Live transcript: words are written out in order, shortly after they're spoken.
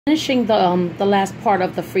Finishing the last part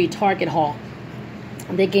of the free Target haul.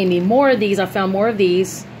 They gave me more of these. I found more of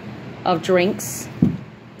these of drinks.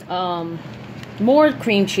 More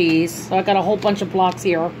cream cheese. So I got a whole bunch of blocks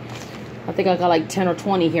here. I think I got like 10 or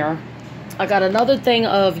 20 here. I got another thing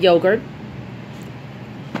of yogurt.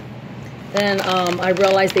 Then I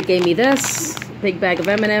realized they gave me this big bag of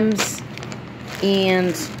M&Ms.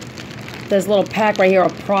 And there's a little pack right here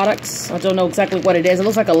of products. I don't know exactly what it is. It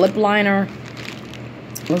looks like a lip liner.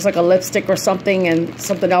 It looks like a lipstick or something, and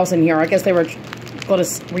something else in here. I guess they were going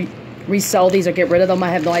to resell these or get rid of them. I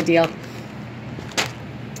have no idea.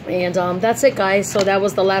 And that's it, guys. So that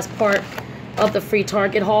was the last part of the free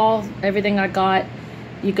Target haul. Everything I got,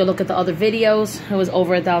 you can look at the other videos. It was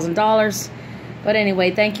over $1,000. But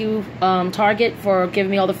anyway, thank you, Target, for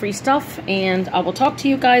giving me all the free stuff. And I will talk to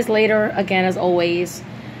you guys later. Again, as always,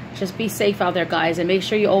 just be safe out there, guys. And make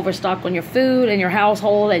sure you overstock on your food and your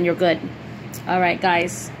household, and you're good. All right,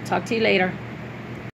 guys. Talk to you later.